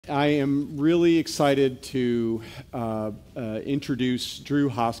I am really excited to introduce Drew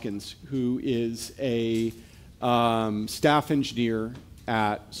Hoskins, who is a staff engineer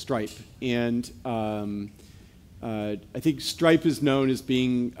at Stripe. And I think Stripe is known as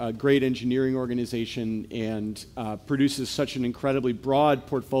being a great engineering organization and produces such an incredibly broad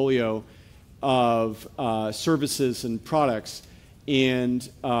portfolio of services and products. And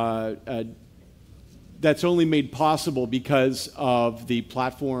that's only made possible because of the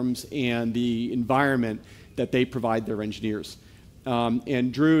platforms and the environment that they provide their engineers.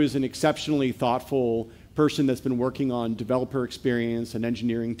 And Drew is an exceptionally thoughtful person that's been working on developer experience and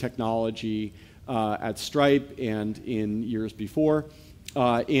engineering technology at Stripe and in years before.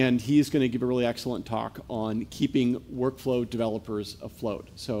 And he's going to give a really excellent talk on keeping workflow developers afloat.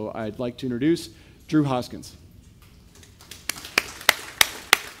 So I'd like to introduce Drew Hoskins.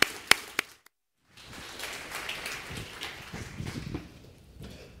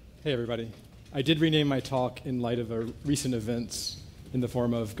 Hey everybody. I did rename my talk in light of recent events in the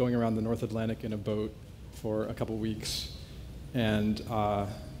form of going around the North Atlantic in a boat for a couple weeks. And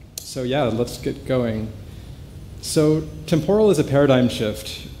so yeah, let's get going. So Temporal is a paradigm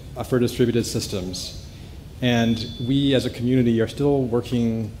shift for distributed systems. And we as a community are still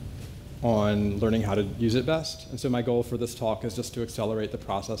working on learning how to use it best. And so my goal for this talk is just to accelerate the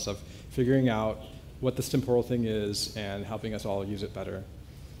process of figuring out what this temporal thing is and helping us all use it better.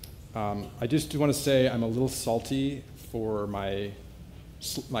 I just want to say I'm a little salty for my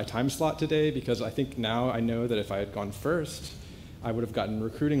time slot today because I think now I know that if I had gone first, I would have gotten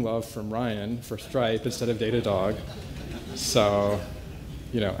recruiting love from Ryan for Stripe instead of Datadog. So,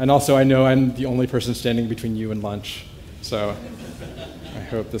 and also I know I'm the only person standing between you and lunch. So I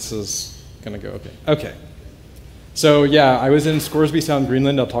hope this is going to go okay. Okay. So yeah, I was in Scoresby Sound,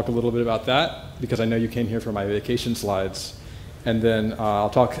 Greenland. I'll talk a little bit about that because I know you came here for my vacation slides. And then I'll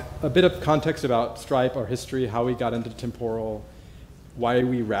talk a bit of context about Stripe, our history, how we got into Temporal, why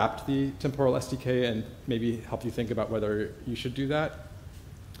we wrapped the Temporal SDK, and maybe help you think about whether you should do that.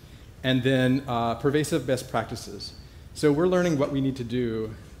 And then pervasive best practices. So we're learning what we need to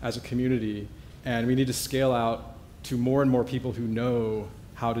do as a community, and we need to scale out to more and more people who know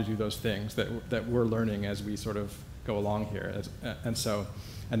how to do those things that we're learning as we sort of go along here.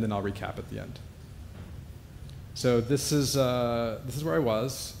 And then I'll recap at the end. So this is where I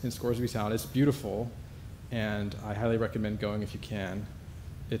was in Scoresby Sound. It's beautiful, and I highly recommend going if you can.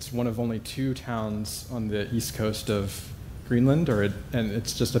 It's one of only 2 towns on the east coast of Greenland, and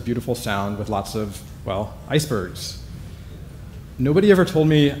it's just a beautiful sound with lots of, well, icebergs. Nobody ever told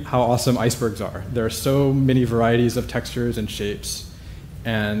me how awesome icebergs are. There are so many varieties of textures and shapes,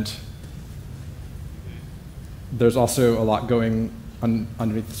 and there's also a lot going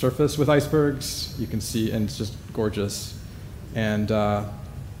underneath the surface with icebergs. You can see, and it's just gorgeous. And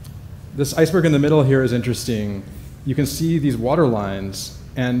this iceberg in the middle here is interesting. You can see these water lines,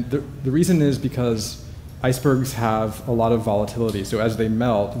 and the reason is because icebergs have a lot of volatility. So as they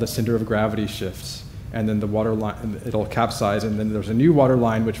melt, the center of gravity shifts, and then the water line, it'll capsize, and then there's a new water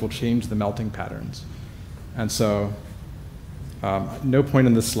line which will change the melting patterns. And so, no point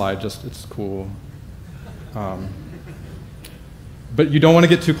in this slide, just it's cool. But you don't want to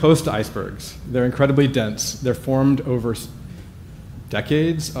get too close to icebergs. They're incredibly dense. They're formed over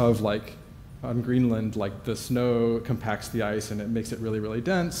decades of, on Greenland, the snow compacts the ice and it makes it really, really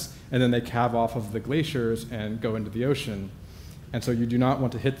dense, and then they calve off of the glaciers and go into the ocean. And so you do not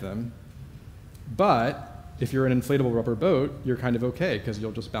want to hit them. But if you're an inflatable rubber boat, you're kind of okay because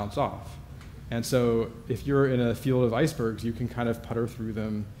you'll just bounce off. And so if you're in a field of icebergs, you can kind of putter through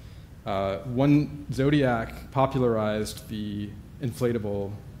them. One Zodiac popularized the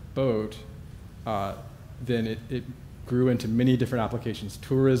inflatable boat, then it grew into many different applications: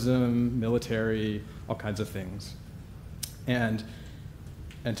 tourism, military, all kinds of things. And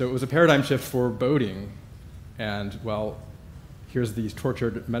so it was a paradigm shift for boating. And well, here's the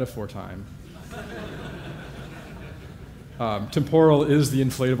tortured metaphor time. Temporal is the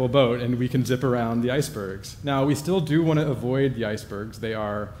inflatable boat, and we can zip around the icebergs. Now, we still do want to avoid the icebergs. They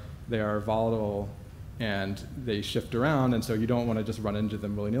are volatile, and they shift around, and so you don't want to just run into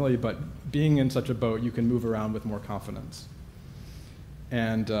them willy-nilly, but being in such a boat, you can move around with more confidence.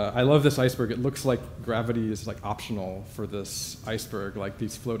 And I love this iceberg. It looks like gravity is optional for this iceberg,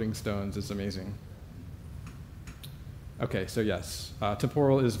 these floating stones. It's amazing. Okay, so yes,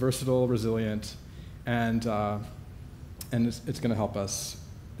 Temporal is versatile, resilient, and it's going to help us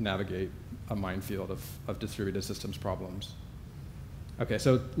navigate a minefield of distributed systems problems. Okay,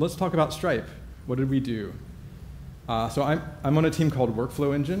 so let's talk about Stripe. What did we do? So I'm on a team called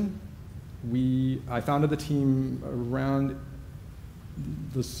Workflow Engine. I founded the team around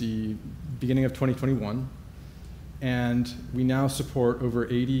let's see, beginning of 2021. And we now support over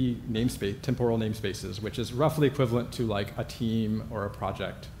 80 temporal namespaces, which is roughly equivalent to like a team or a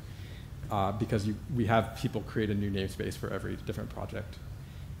project, because we have people create a new namespace for every different project.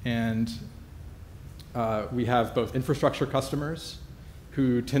 And we have both infrastructure customers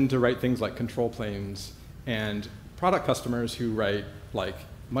who tend to write things like control planes, and product customers who write like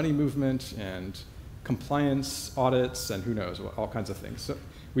money movement and compliance audits and who knows, all kinds of things. So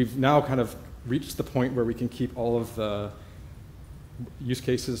we've now kind of reached the point where we can keep all of the use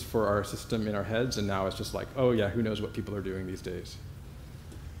cases for our system in our heads, and now it's just like, oh yeah, who knows what people are doing these days.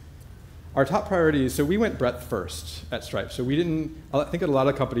 Our top priorities, so we went breadth first at Stripe. So we didn't, I think at a lot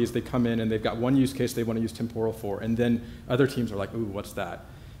of companies, they come in and they've got one use case they want to use Temporal for, and then other teams are like, ooh, what's that?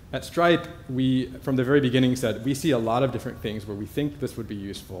 At Stripe, we, from the very beginning, said, we see a lot of different things where we think this would be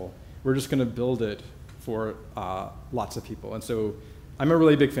useful. We're just going to build it for lots of people. And so I'm a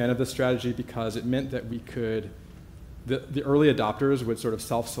really big fan of this strategy because it meant that we could, the early adopters would sort of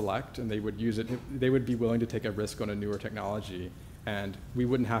self-select, and they would use it, they would be willing to take a risk on a newer technology, and we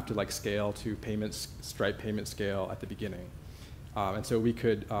wouldn't have to like scale to payments, Stripe payment scale at the beginning. And so we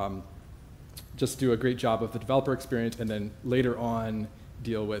could just do a great job of the developer experience, and then later on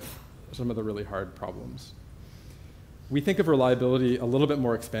deal with some of the really hard problems. We think of reliability a little bit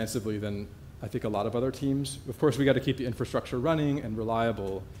more expansively than I think a lot of other teams. Of course, we got to keep the infrastructure running and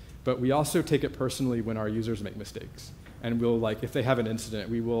reliable, but we also take it personally when our users make mistakes. And we'll, like, if they have an incident,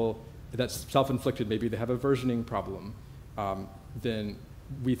 we will, that's self-inflicted, maybe they have a versioning problem, then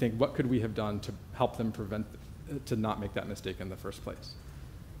we think, what could we have done to help them to not make that mistake in the first place?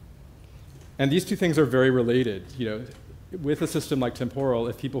 And these two things are very related. You know, with a system like Temporal,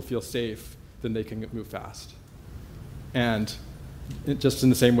 if people feel safe, then they can move fast. And just in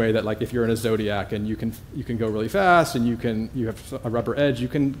the same way that, like, if you're in a Zodiac and you can go really fast and you have a rubber edge, you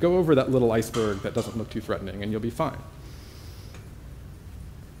can go over that little iceberg that doesn't look too threatening and you'll be fine.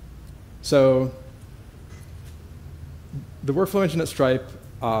 So the workflow engine at Stripe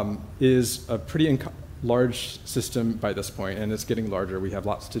is a pretty large system by this point, and it's getting larger. We have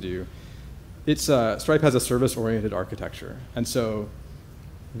lots to do. Stripe has a service-oriented architecture, and so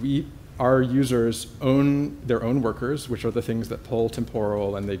our users own their own workers, which are the things that pull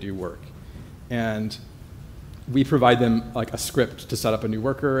Temporal and they do work. And we provide them like a script to set up a new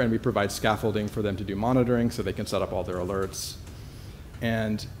worker, and we provide scaffolding for them to do monitoring so they can set up all their alerts.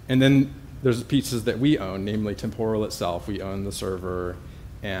 And then there's pieces that we own, namely Temporal itself. We own the server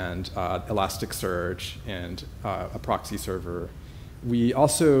and Elasticsearch and a proxy server. We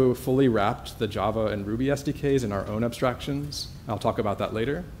also fully wrapped the Java and Ruby SDKs in our own abstractions. I'll talk about that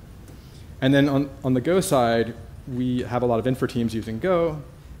later. And then on the Go side, we have a lot of infra teams using Go,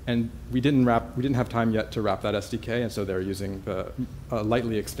 and we didn't have time yet to wrap that SDK, and so they're using the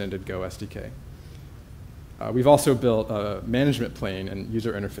lightly extended Go SDK. We've also built a management plane and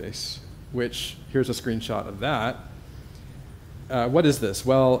user interface, which here's a screenshot of that. What is this?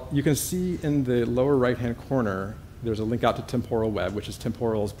 Well, you can see in the lower right-hand corner, there's a link out to Temporal Web, which is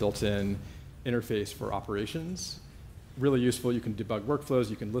Temporal's built-in interface for operations. Really useful. You can debug workflows,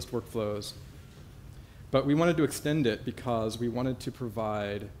 you can list workflows. But we wanted to extend it because we wanted to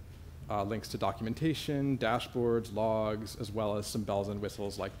provide links to documentation, dashboards, logs, as well as some bells and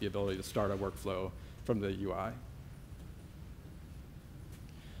whistles like the ability to start a workflow from the UI.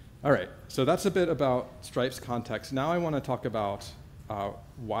 All right, so that's a bit about Stripe's context. Now I want to talk about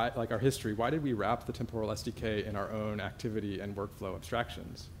why, like our history. Why did we wrap the Temporal SDK in our own activity and workflow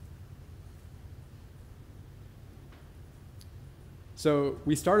abstractions? So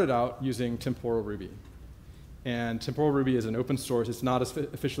we started out using Temporal Ruby. And Temporal Ruby is an open source. It's not an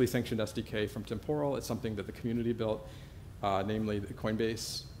officially sanctioned SDK from Temporal. It's something that the community built, namely the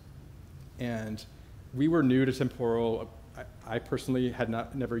Coinbase. And we were new to Temporal. I personally had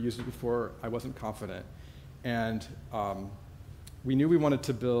never used it before. I wasn't confident. And we knew we wanted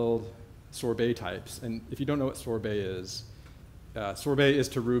to build sorbet types. And if you don't know what sorbet is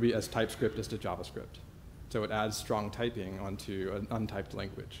to Ruby as TypeScript is to JavaScript. So it adds strong typing onto an untyped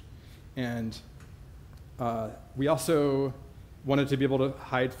language. And we also wanted to be able to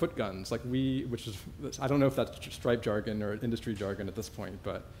hide footguns, like which is, I don't know if that's Stripe jargon or industry jargon at this point,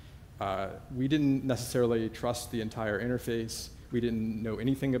 but we didn't necessarily trust the entire interface. We didn't know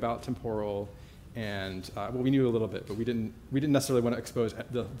anything about Temporal, and well, we knew a little bit, but we didn't necessarily want to expose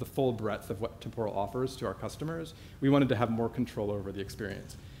the full breadth of what Temporal offers to our customers. We wanted to have more control over the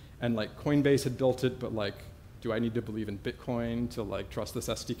experience. And like Coinbase had built it, but like, do I need to believe in Bitcoin to like trust this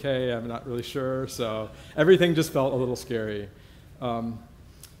SDK? I'm not really sure. So everything just felt a little scary.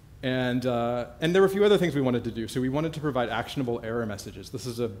 And there were a few other things we wanted to do. So we wanted to provide actionable error messages. This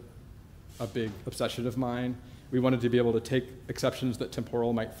is a big obsession of mine. We wanted to be able to take exceptions that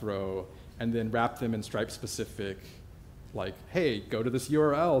Temporal might throw and then wrap them in Stripe-specific, like, hey, go to this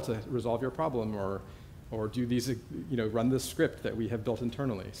URL to resolve your problem, or do these, run this script that we have built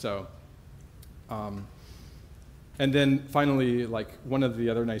internally. So, and then finally, like, one of the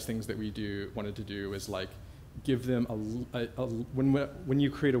other nice things that we wanted to do is like give them when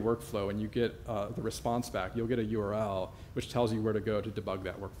you create a workflow and you get the response back, you'll get a URL which tells you where to go to debug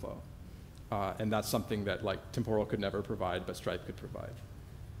that workflow. And that's something that like Temporal could never provide, but Stripe could provide.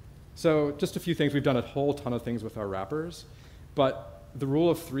 So just a few things. We've done a whole ton of things with our wrappers, but the rule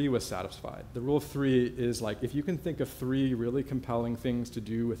of 3 was satisfied. The rule of 3 is like, if you can think of 3 really compelling things to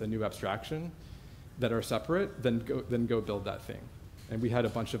do with a new abstraction that are separate, then go build that thing. And we had a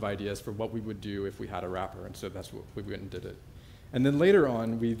bunch of ideas for what we would do if we had a wrapper, and so that's what we went and did it. And then later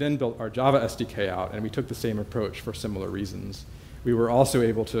on, we then built our Java SDK out, and we took the same approach for similar reasons. We were also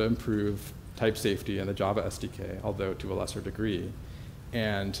able to improve type safety in the Java SDK, although to a lesser degree.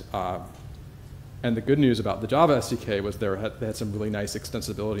 And the good news about the Java SDK was they had some really nice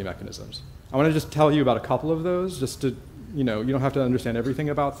extensibility mechanisms. I want to just tell you about a couple of those, just to, you don't have to understand everything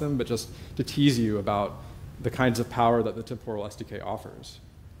about them, but just to tease you about the kinds of power that the Temporal SDK offers.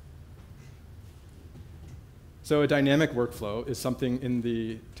 So a dynamic workflow is something in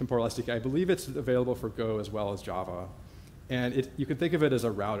the Temporal SDK. I believe it's available for Go as well as Java. And you can think of it as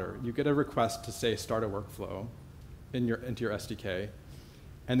a router. You get a request to say start a workflow into your SDK,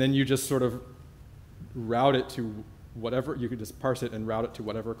 and then you just sort of route it to whatever, you could just parse it and route it to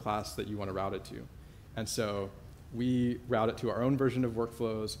whatever class that you want to route it to. And so we route it to our own version of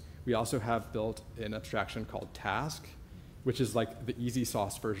workflows. We also have built an abstraction called task, which is like the easy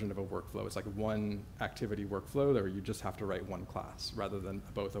sauce version of a workflow. It's like one activity workflow where you just have to write one class rather than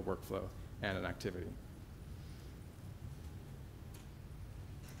both a workflow and an activity.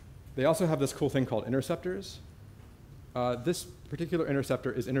 They also have this cool thing called interceptors. This particular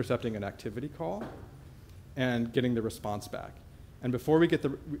interceptor is intercepting an activity call and getting the response back. And before we give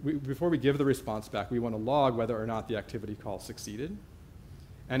the response back, we want to log whether or not the activity call succeeded.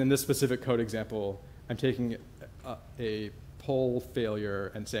 And in this specific code example, I'm taking a poll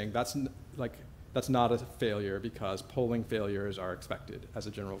failure and saying that's not a failure because polling failures are expected as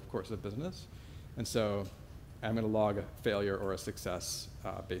a general course of business. And so I'm going to log a failure or a success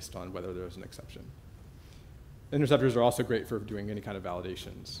based on whether there's an exception. Interceptors are also great for doing any kind of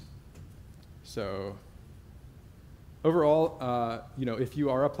validations. So overall, if you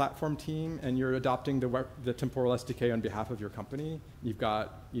are a platform team and you're adopting the Temporal SDK on behalf of your company, you've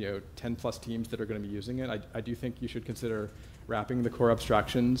got 10 plus teams that are going to be using it, I do think you should consider wrapping the core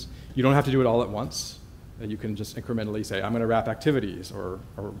abstractions. You don't have to do it all at once. You can just incrementally say, I'm going to wrap activities or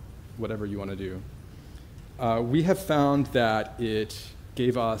whatever you want to do. We have found that it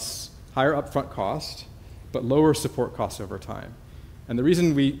gave us higher upfront cost, but lower support costs over time. And the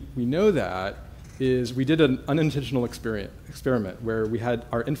reason we know that is we did an unintentional experiment where we had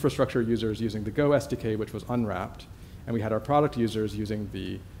our infrastructure users using the Go SDK, which was unwrapped, and we had our product users using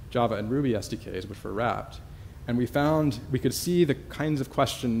the Java and Ruby SDKs, which were wrapped. And we found we could see the kinds of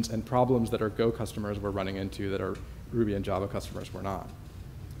questions and problems that our Go customers were running into that our Ruby and Java customers were not.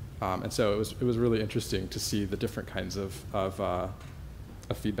 And so it was really interesting to see the different kinds of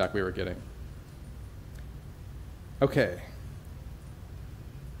feedback we were getting. Okay.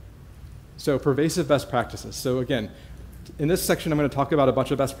 So pervasive best practices. So again, in this section, I'm going to talk about a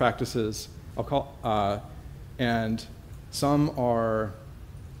bunch of best practices. And some are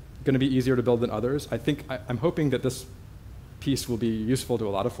going to be easier to build than others. I'm hoping that this piece will be useful to a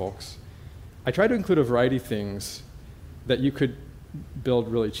lot of folks. I try to include a variety of things that you could build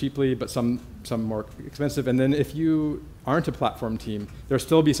really cheaply, but some more expensive. And then if you aren't a platform team, there'll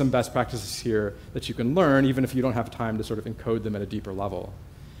still be some best practices here that you can learn, even if you don't have time to sort of encode them at a deeper level.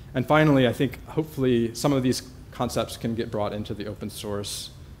 And finally, I think hopefully some of these concepts can get brought into the open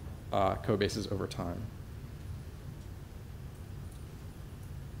source code bases over time.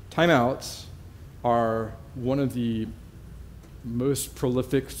 Timeouts are one of the most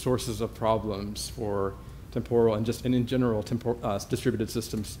prolific sources of problems for Temporal and in general distributed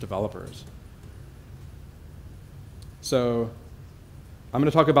systems developers. So I'm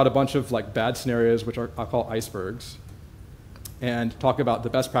going to talk about a bunch of bad scenarios, which I'll call icebergs, and talk about the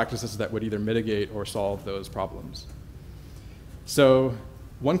best practices that would either mitigate or solve those problems. So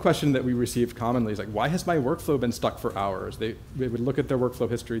one question that we received commonly is why has my workflow been stuck for hours? They would look at their workflow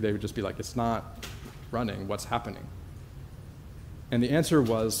history, they would just be like, it's not running, what's happening? And the answer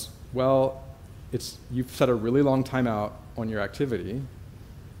was, well, you've set a really long timeout on your activity,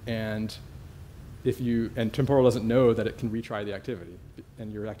 And and Temporal doesn't know that it can retry the activity,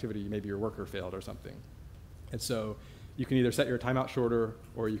 and your activity, maybe your worker failed or something. And so you can either set your timeout shorter,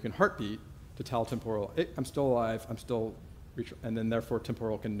 or you can heartbeat to tell Temporal, hey, I'm still alive, I'm still and then therefore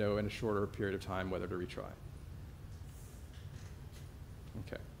Temporal can know in a shorter period of time whether to retry.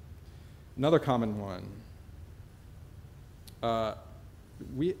 Okay. Another common one.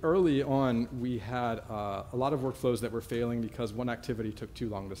 Early on, we had a lot of workflows that were failing because one activity took too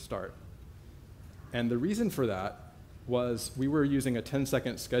long to start. And the reason for that was we were using a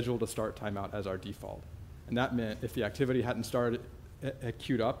 10-second schedule to start timeout as our default. And that meant if the activity hadn't started, had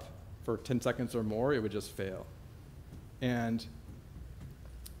queued up for 10 seconds or more, it would just fail. And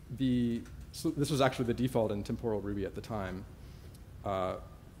so this was actually the default in Temporal Ruby at the time,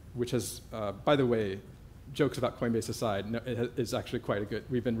 which has, by the way, jokes about Coinbase aside, no, it's actually quite a good,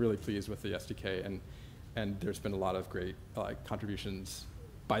 we've been really pleased with the SDK, and there's been a lot of great contributions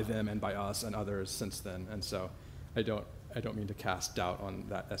by them and by us and others since then. And so I don't mean to cast doubt on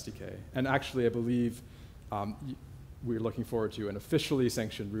that SDK. And actually, I believe we're looking forward to an officially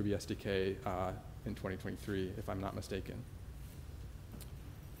sanctioned Ruby SDK in 2023, if I'm not mistaken.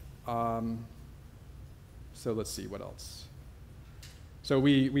 So let's see, what else? So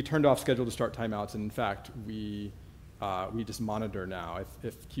we turned off schedule to start timeouts, and in fact, we just monitor now.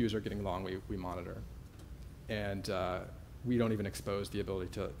 If queues are getting long, we monitor. And we don't even expose the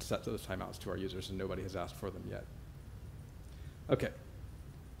ability to set those timeouts to our users, and nobody has asked for them yet. Okay.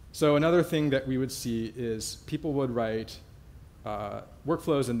 So another thing that we would see is people would write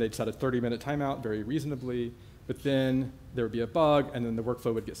workflows, and they'd set a 30-minute timeout very reasonably, but then there would be a bug, and then the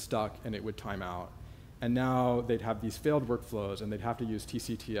workflow would get stuck, and it would time out. And now they'd have these failed workflows, and they'd have to use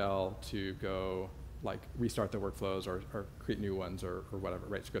TCTL to go restart the workflows or create new ones or whatever,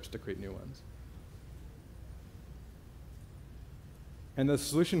 write scripts to create new ones. And the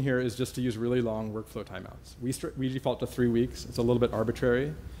solution here is just to use really long workflow timeouts. We default to 3 weeks. It's a little bit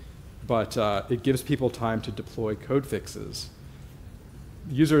arbitrary, but it gives people time to deploy code fixes.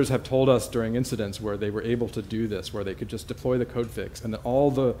 Users have told us during incidents where they were able to do this, where they could just deploy the code fix, and then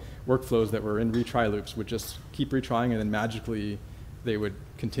all the workflows that were in retry loops would just keep retrying, and then magically they would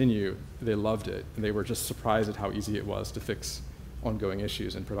continue. They loved it, and they were just surprised at how easy it was to fix ongoing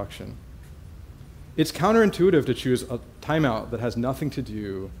issues in production. It's counterintuitive to choose a timeout that has nothing to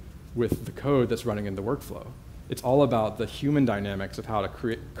do with the code that's running in the workflow. It's all about the human dynamics of how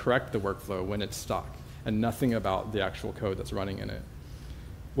to correct the workflow when it's stuck, and nothing about the actual code that's running in it.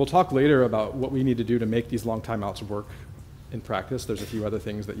 We'll talk later about what we need to do to make these long timeouts work in practice. There's a few other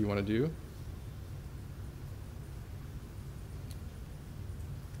things that you want to do.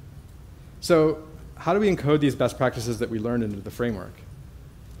 So how do we encode these best practices that we learned into the framework?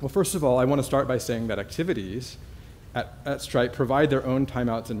 Well, first of all, I want to start by saying that activities at Stripe provide their own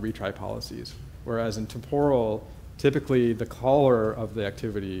timeouts and retry policies, whereas in Temporal, typically the caller of the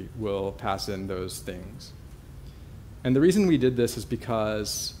activity will pass in those things. And the reason we did this is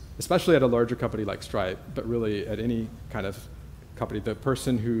because, especially at a larger company like Stripe, but really at any kind of company, the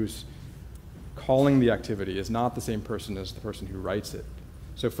person who's calling the activity is not the same person as the person who writes it.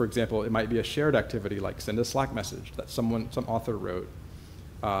 So for example, it might be a shared activity like send a Slack message that some author wrote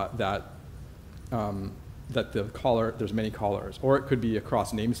that the caller, there's many callers. Or it could be a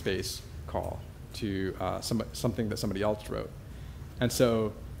cross namespace call to something that somebody else wrote. And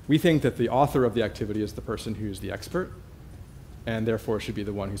so we think that the author of the activity is the person who's the expert, and therefore should be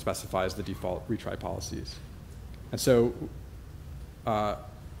the one who specifies the default retry policies. And so,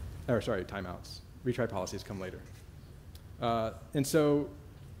 timeouts. Retry policies come later. And so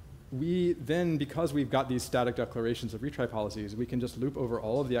we then, because we've got these static declarations of retry policies, we can just loop over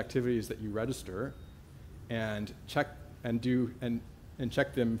all of the activities that you register and check and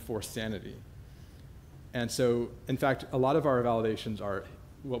check them for sanity. And so, in fact, a lot of our validations are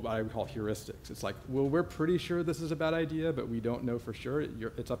what I would call heuristics. It's like, well, we're pretty sure this is a bad idea, but we don't know for sure.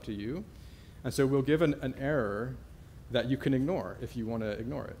 It's up to you. And so we'll give an error that you can ignore if you want to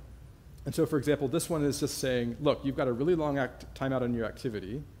ignore it. And so, for example, this one is just saying, look, you've got a really long timeout on your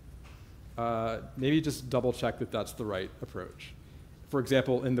activity. Maybe just double check that that's the right approach. For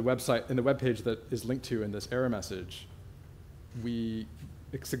example, in the web page that is linked to in this error message, we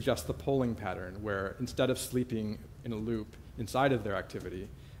suggest the polling pattern where instead of sleeping in a loop inside of their activity,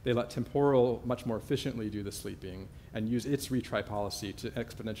 they let Temporal much more efficiently do the sleeping and use its retry policy to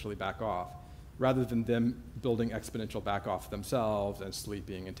exponentially back off, rather than them building exponential back off themselves and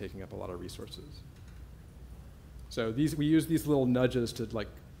sleeping and taking up a lot of resources. So we use these little nudges to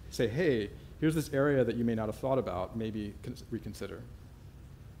say, hey, here's this area that you may not have thought about, maybe reconsider.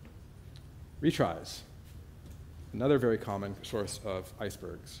 Retries. another very common source of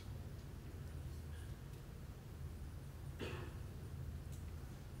icebergs.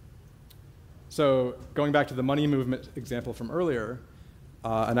 So going back to the money movement example from earlier,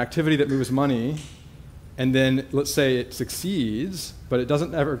 an activity that moves money, and then let's say it succeeds, but it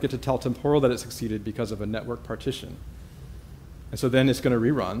doesn't ever get to tell Temporal that it succeeded because of a network partition. And so then it's going to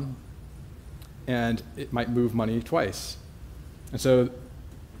rerun, and it might move money twice. And so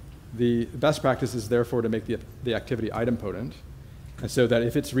the best practice is therefore to make the activity idempotent, and so that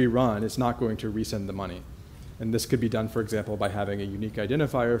if it's rerun, it's not going to resend the money. And this could be done, for example, by having a unique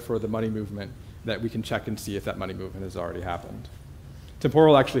identifier for the money movement that we can check and see if that money movement has already happened.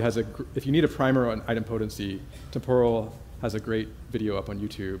 Temporal actually has if you need a primer on idempotency, Temporal has a great video up on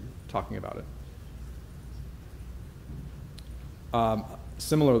YouTube talking about it.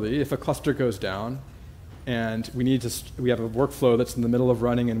 Similarly, if a cluster goes down and we have a workflow that's in the middle of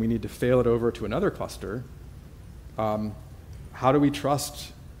running and we need to fail it over to another cluster, how do we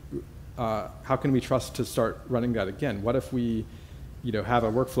trust? How can we trust to start running that again? What if we have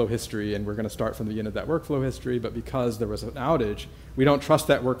a workflow history and we're going to start from the end of that workflow history, but because there was an outage, we don't trust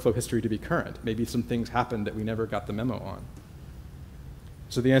that workflow history to be current. Maybe some things happened that we never got the memo on.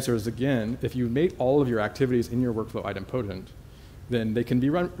 So the answer is, again, if you make all of your activities in your workflow idempotent, then they can be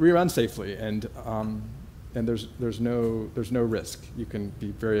rerun safely, and there's no risk. You can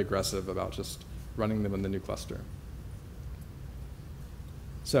be very aggressive about just running them in the new cluster.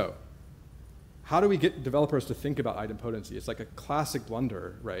 So how do we get developers to think about idempotency? It's like a classic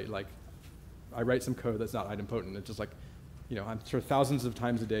blunder, right? Like, I write some code that's not idempotent. It's just like, I'm sure thousands of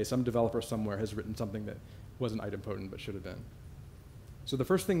times a day, some developer somewhere has written something that wasn't idempotent but should have been. So the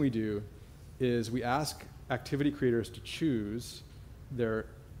first thing we do is we ask activity creators to choose their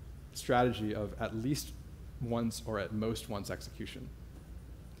strategy of at least once or at most once execution.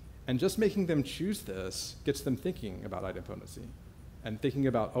 And just making them choose this gets them thinking about idempotency and thinking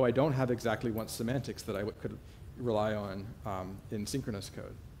about, I don't have exactly once semantics that I could rely on in synchronous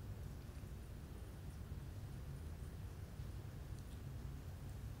code.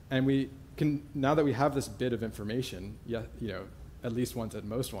 And we can, now that we have this bit of information, at least once, at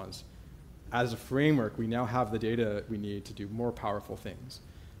most once, as a framework, we now have the data we need to do more powerful things.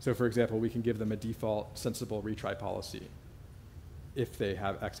 So for example, we can give them a default sensible retry policy if they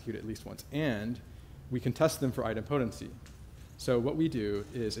have executed at least once. And we can test them for idempotency. So what we do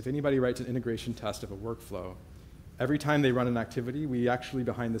is if anybody writes an integration test of a workflow, every time they run an activity, we actually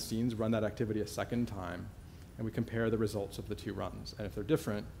behind the scenes run that activity a second time, and we compare the results of the two runs. And if they're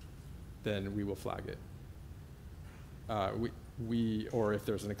different, then we will flag it. Or if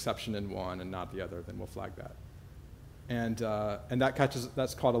there's an exception in one and not the other, then we'll flag that. And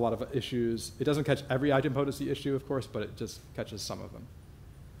that's caught a lot of issues. It doesn't catch every idempotency issue, of course, but it just catches some of them.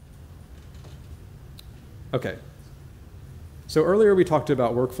 Okay. So earlier we talked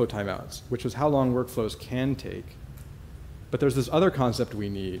about workflow timeouts, which was how long workflows can take. But there's this other concept we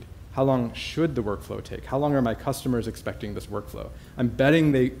need. How long should the workflow take? How long are my customers expecting this workflow? I'm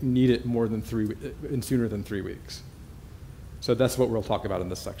betting they need it sooner than 3 weeks. So that's what we'll talk about in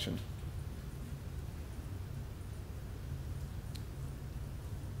this section.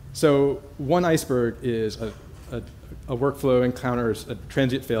 So one iceberg is a workflow encounters a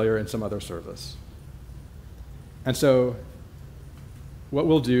transient failure in some other service. And so what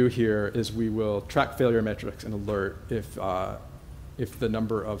we'll do here is we will track failure metrics and alert if the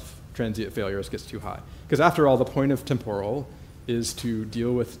number of transient failures gets too high. Because after all, the point of Temporal is to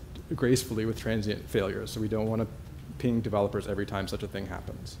deal gracefully with transient failures. So we don't want to ping developers every time such a thing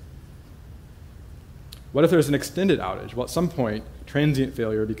happens. What if there's an extended outage? Well, at some point, transient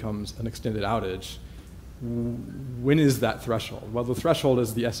failure becomes an extended outage. When is that threshold? Well, the threshold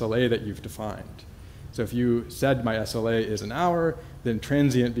is the SLA that you've defined. So if you said my SLA is an hour, then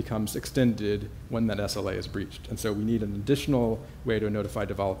transient becomes extended when that SLA is breached. And so we need an additional way to notify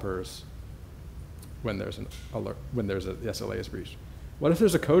developers when there's an alert, when the SLA is breached. What if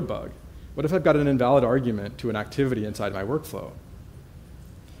there's a code bug? What if I've got an invalid argument to an activity inside my workflow?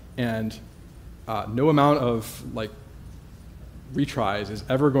 And no amount of retries is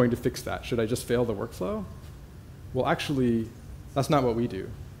ever going to fix that. Should I just fail the workflow? Well, actually, that's not what we do.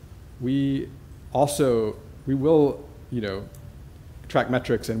 We will, track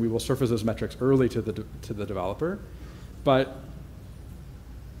metrics, and we will surface those metrics early to the developer. But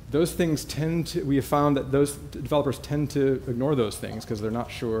those things we have found that those developers tend to ignore those things because they're not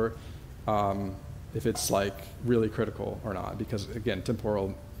sure if it's really critical or not. Because again,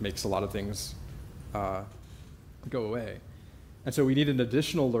 Temporal makes a lot of things go away. And so we need an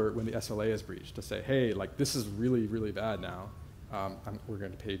additional alert when the SLA is breached to say, hey, this is really, really bad now. We're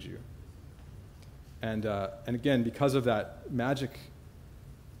going to page you. And again, because of that magic,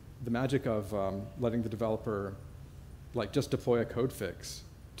 the magic of letting the developer just deploy a code fix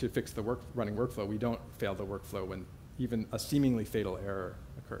to fix the running workflow, we don't fail the workflow when even a seemingly fatal error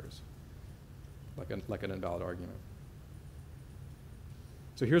occurs, like an invalid argument.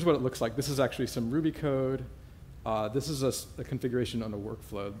 So here's what it looks like. This is actually some Ruby code. This is a configuration on a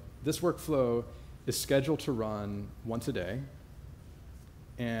workflow. This workflow is scheduled to run once a day,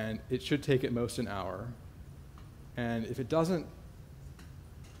 and it should take at most an hour. And if it doesn't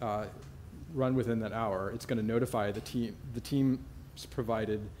run within that hour, it's going to notify the team's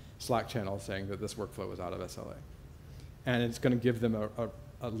provided Slack channel saying that this workflow was out of SLA. And it's going to give them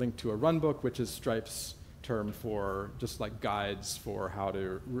a link to a runbook, which is Stripe's term for just guides for how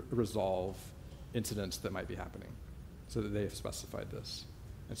to resolve incidents that might be happening, so that they have specified this.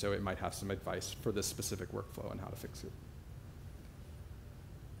 And so it might have some advice for this specific workflow and how to fix it.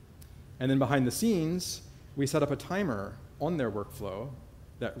 And then behind the scenes, we set up a timer on their workflow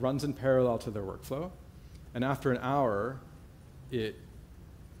that runs in parallel to their workflow. And after an hour, it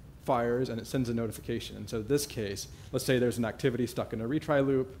fires and it sends a notification. And so in this case, let's say there's an activity stuck in a retry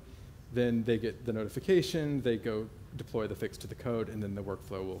loop, then they get the notification, they go deploy the fix to the code, and then the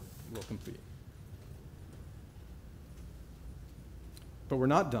workflow will complete. But we're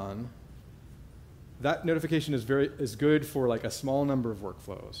not done. That notification is good for a small number of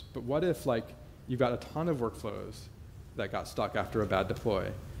workflows. But what if you've got a ton of workflows that got stuck after a bad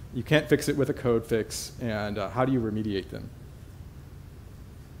deploy? You can't fix it with a code fix, and how do you remediate them?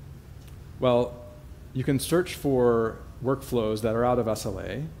 Well, you can search for workflows that are out of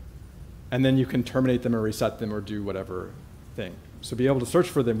SLA, and then you can terminate them or reset them or do whatever thing. So to be able to search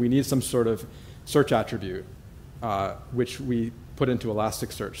for them, we need some sort of search attribute, which we put into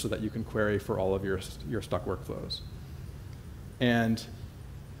Elasticsearch so that you can query for all of your stuck workflows. And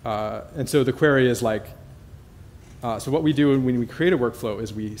so the query is so what we do when we create a workflow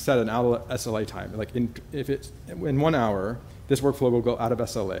is we set an out of SLA time. If it's in 1 hour, this workflow will go out of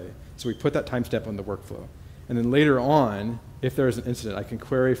SLA. So we put that timestamp on the workflow. And then later on, if there's an incident, I can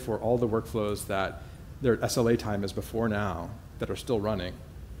query for all the workflows that their SLA time is before now that are still running.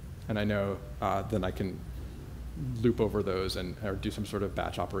 And I know then I can loop over those or do some sort of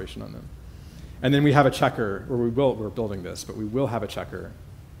batch operation on them. And then we have a checker, or we're building this, but we will have a checker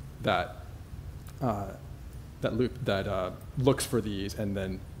that looks for these and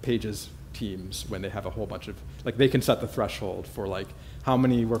then pages teams when they have a whole bunch of, they can set the threshold for how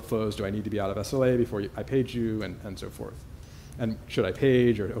many workflows do I need to be out of SLA before I page you and so forth. And should I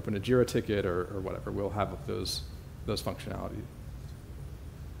page or open a Jira ticket or whatever, we'll have those functionalities.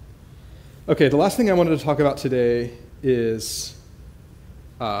 Okay, the last thing I wanted to talk about today is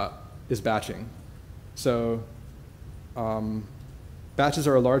batching. So batches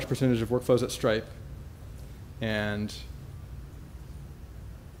are a large percentage of workflows at Stripe, and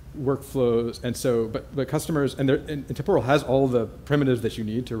workflows, and so, but customers, and Temporal has all the primitives that you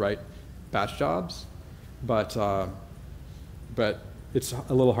need to write batch jobs, but it's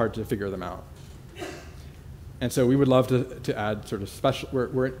a little hard to figure them out. And so we would love to add sort of special,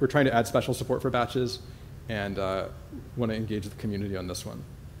 we're trying to add special support for batches, and want to engage the community on this one.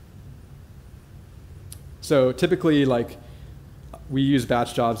 So typically, we use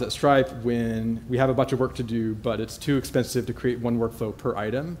batch jobs at Stripe when we have a bunch of work to do, but it's too expensive to create one workflow per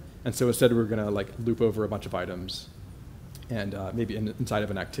item. And so instead, we're going to loop over a bunch of items, and maybe inside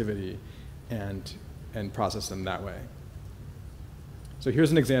of an activity, and process them that way. So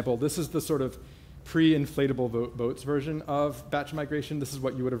here's an example. This is the sort of pre-inflatable boats version of batch migration. This is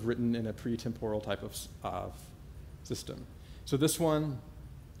what you would have written in a pre-temporal type of system. So this one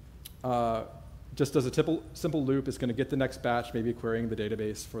just does a simple loop. It's going to get the next batch, maybe querying the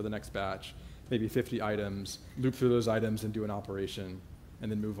database for the next batch, maybe 50 items, loop through those items and do an operation,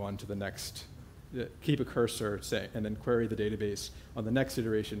 and then move on to the next, keep a cursor, and then query the database on the next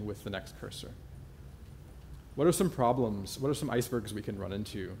iteration with the next cursor. What are some problems? What are some icebergs we can run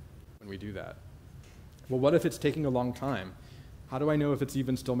into when we do that? Well, what if it's taking a long time? How do I know if it's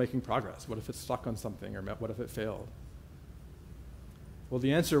even still making progress? What if it's stuck on something, or what if it failed? Well,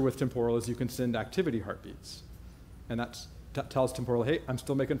 the answer with Temporal is you can send activity heartbeats. And that tells Temporal, hey, I'm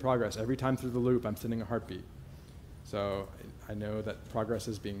still making progress. Every time through the loop, I'm sending a heartbeat. So I know that progress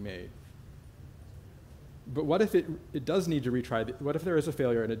is being made. But what if it does need to retry? What if there is a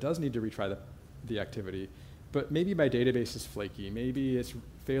failure and it does need to retry the activity, but maybe my database is flaky. Maybe it's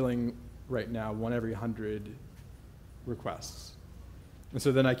failing right now 1 every 100 requests. And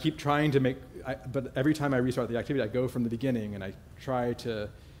so then I keep trying to but every time I restart the activity, I go from the beginning and I try to,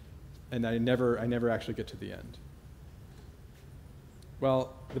 and I never actually get to the end.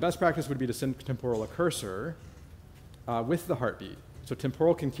 Well, the best practice would be to send Temporal a cursor with the heartbeat. So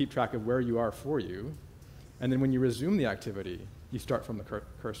Temporal can keep track of where you are for you. And then when you resume the activity, you start from the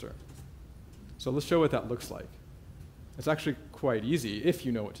cursor. So let's show what that looks like. It's actually quite easy if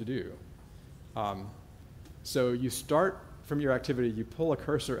you know what to do. So you start from your activity, you pull a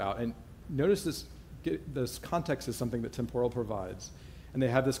cursor out, and notice this context is something that Temporal provides. And they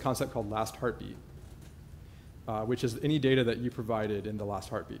have this concept called last heartbeat, which is any data that you provided in the last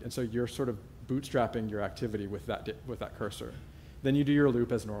heartbeat. And so you're sort of bootstrapping your activity with that cursor. Then you do your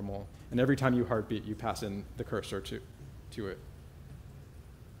loop as normal, and every time you heartbeat, you pass in the cursor to it.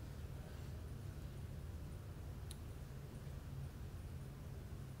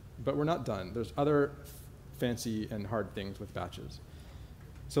 But we're not done. There's other fancy and hard things with batches.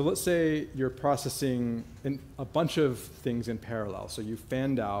 So let's say you're processing a bunch of things in parallel. So you've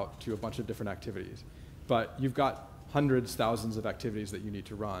fanned out to a bunch of different activities, but you've got hundreds, thousands of activities that you need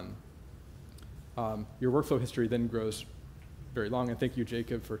to run. Your workflow history then grows very long, and thank you,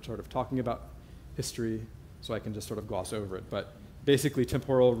 Jacob, for sort of talking about history, so I can just sort of gloss over it. But basically,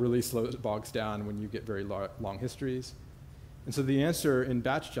 Temporal really bogs down when you get very long histories. And so the answer in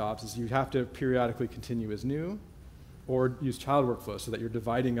batch jobs is you have to periodically continue as new, or use child workflows so that you're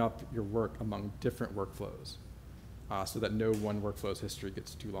dividing up your work among different workflows, so that no one workflow's history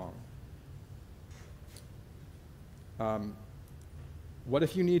gets too long. What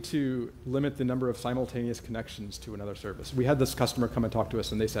if you need to limit the number of simultaneous connections to another service? We had this customer come and talk to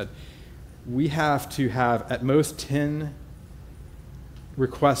us, and they said, we have to have at most 10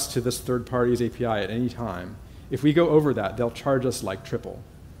 requests to this third party's API at any time. If we go over that, they'll charge us like triple.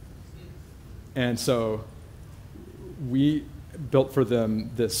 And so we built for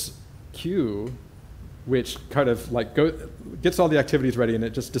them this queue, which kind of like gets all the activities ready, and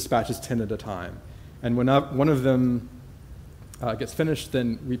it just dispatches 10 at a time. And when one of them gets finished,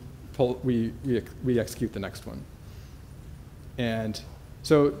 then we execute the next one. And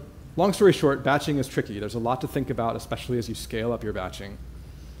so, long story short, batching is tricky. There's a lot to think about, especially as you scale up your batching.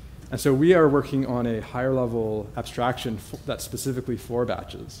 And so we are working on a higher level abstraction that's specifically for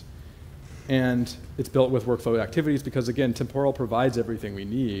batches. And it's built with workflow activities because, again, Temporal provides everything we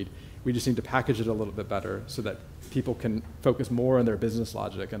need. We just need to package it a little bit better so that people can focus more on their business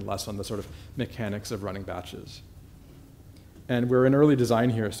logic and less on the sort of mechanics of running batches. And we're in early design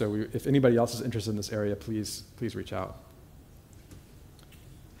here, so if anybody else is interested in this area, please reach out.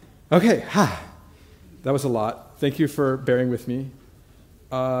 Okay, that was a lot. Thank you for bearing with me.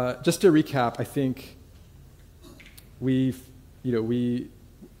 Just to recap, I think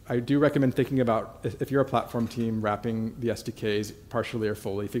I do recommend thinking about, if you're a platform team, wrapping the SDKs partially or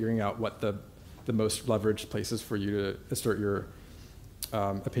fully, figuring out what the most leveraged places for you to assert your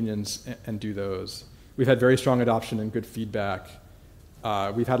opinions and do those. We've had very strong adoption and good feedback.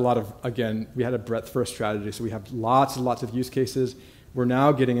 We've had a lot of, again, we had a breadth-first strategy, so we have lots and lots of use cases. We're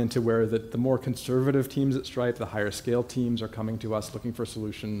now getting into where the more conservative teams at Stripe, the higher scale teams are coming to us looking for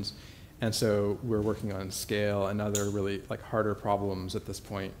solutions. And so we're working on scale and other really like harder problems at this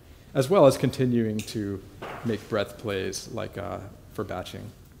point, as well as continuing to make breadth plays like for batching.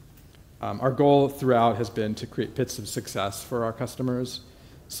 Our goal throughout has been to create pits of success for our customers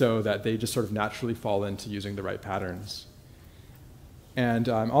so that they just sort of naturally fall into using the right patterns. And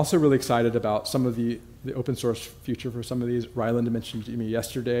I'm also really excited about some of the open source future for some of these. Ryland mentioned to me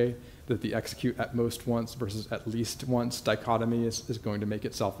yesterday that the execute at most once versus at least once dichotomy is going to make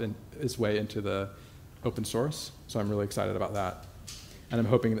its way into the open source. So I'm really excited about that. And I'm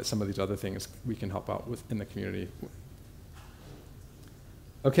hoping that some of these other things we can help out with in the community.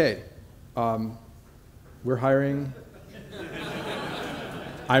 Okay, we're hiring.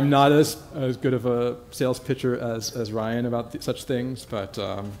 I'm not as good of a sales pitcher as Ryan about such things, but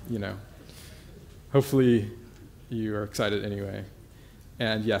hopefully you are excited anyway.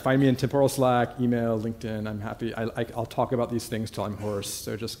 And yeah, find me in Temporal Slack, email, LinkedIn. I'm happy. I'll talk about these things till I'm hoarse,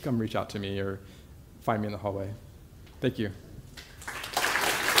 so just come reach out to me or find me in the hallway. Thank you.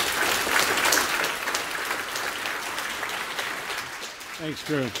 Thanks,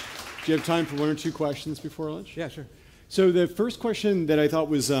 Drew. Do you have time for one or two questions before lunch? Yeah, sure. So the first question that I thought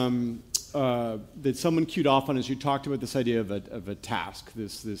was that someone queued off on is you talked about this idea of a task,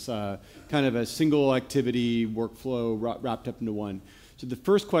 this kind of a single activity workflow wrapped up into one. So the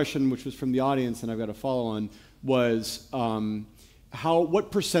first question, which was from the audience, and I've got to follow on, was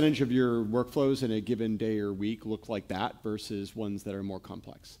what percentage of your workflows in a given day or week look like that versus ones that are more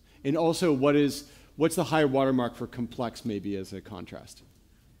complex? And also, what's the high watermark for complex, maybe as a contrast?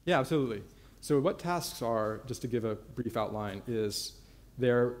 Yeah, absolutely. So what tasks are, just to give a brief outline, is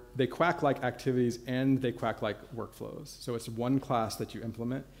they quack like activities and they quack like workflows. So it's one class that you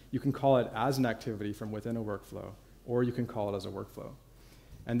implement. You can call it as an activity from within a workflow, or you can call it as a workflow.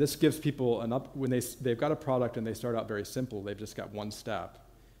 And this gives people when they've got a product and they start out very simple, they've just got one step.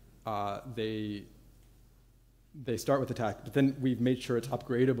 They start with the task, but then we've made sure it's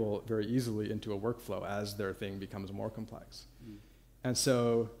upgradable very easily into a workflow as their thing becomes more complex. And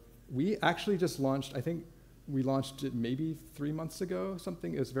so we actually just launched, I think we launched it maybe 3 months ago,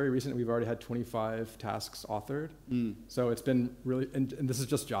 something. It was very recent. We've already had 25 tasks authored. So it's been really, and this is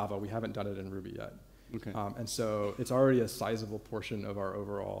just Java. We haven't done it in Ruby yet. Okay. And so it's already a sizable portion of our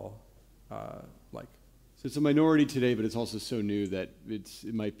overall, So it's a minority today, but it's also so new that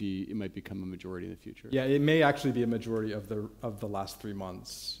it might become a majority in the future. Yeah, it may actually be a majority of the last 3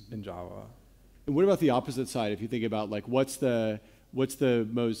 months in Java. And what about the opposite side? If you think about like what's the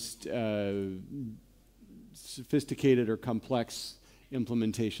most sophisticated or complex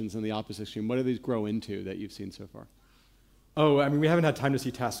implementations on the opposite extreme? What do these grow into that you've seen so far? Oh, I mean, we haven't had time to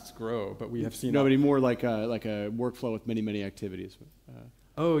see tasks grow, but we have seen. No, but more like a workflow with many activities.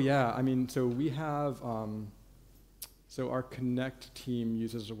 Oh yeah, I mean, so we have, so our Connect team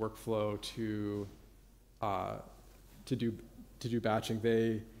uses a workflow to do batching.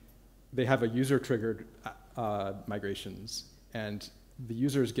 They have a user-triggered migrations, and the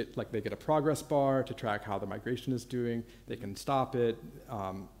users get a progress bar to track how the migration is doing. They can stop it,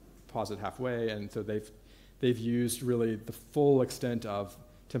 pause it halfway, and so they've used really the full extent of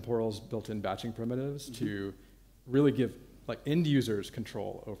Temporal's built-in batching primitives to really give end users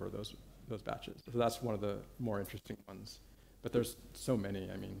control over those batches. So that's one of the more interesting ones. But there's so many.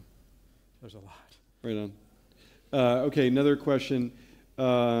 I mean, there's a lot. Right on. Okay, another question.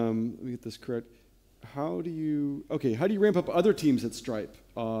 Let me get this correct. How do you ramp up other teams at Stripe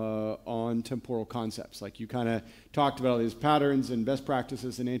on temporal concepts? Like you kind of talked about all these patterns and best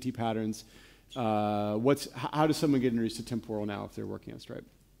practices and anti-patterns. How does someone get introduced to temporal now if they're working on Stripe?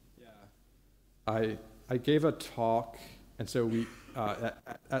 Yeah, I gave a talk, and so we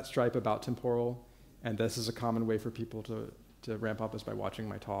at Stripe about temporal, and this is a common way for people to ramp up is by watching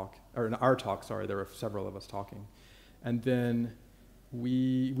my talk, or in our talk. Sorry, there were several of us talking, and then.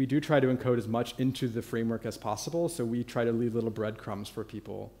 We do try to encode as much into the framework as possible, so we try to leave little breadcrumbs for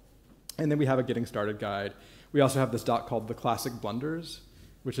people. And then we have a getting started guide. We also have this doc called the classic blunders,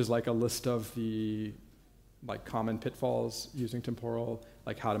 which is like a list of the common pitfalls using temporal,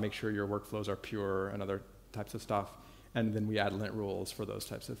 like how to make sure your workflows are pure and other types of stuff. And then we add lint rules for those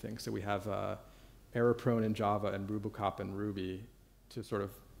types of things. So we have error prone in Java and Rubocop in Ruby to sort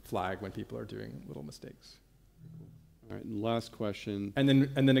of flag when people are doing little mistakes. All right, and last question. And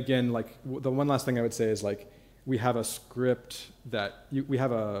then again, the one last thing I would say is we have a script that we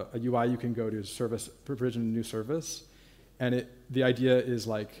have a UI you can go to provision a new service, and the idea is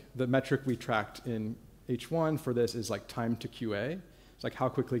the metric we tracked in H1 for this is time to QA. It's how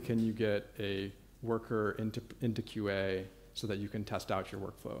quickly can you get a worker into QA so that you can test out your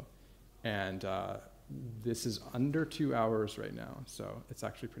workflow, and this is under 2 hours right now, so it's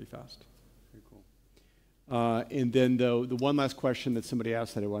actually pretty fast. Very cool. And then the one last question that somebody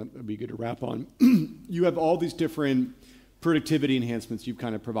asked that would be good to wrap on. You have all these different productivity enhancements you've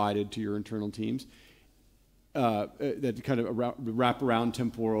kind of provided to your internal teams that kind of wrap around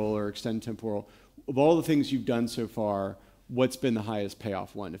temporal or extend temporal. Of all the things you've done so far, what's been the highest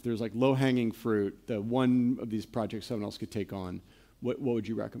payoff one? If there's low-hanging fruit, the one of these projects someone else could take on, what would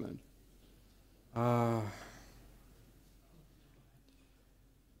you recommend?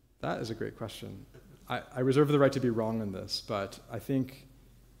 That is a great question. I reserve the right to be wrong in this, but I think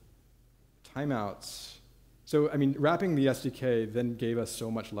timeouts. So, I mean, wrapping the SDK then gave us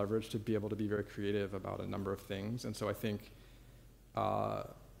so much leverage to be able to be very creative about a number of things. And so I think, so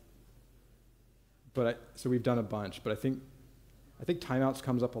we've done a bunch, but I think timeouts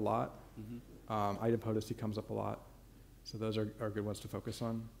comes up a lot. Idempotency comes up a lot. So those are good ones to focus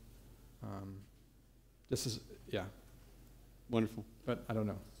on. Yeah. Wonderful. But I don't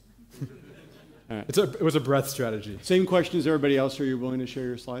know. All right. It was a breadth strategy. Same question as everybody else. Are you willing to share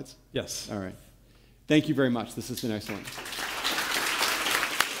your slides? Yes. All right. Thank you very much. This has been excellent.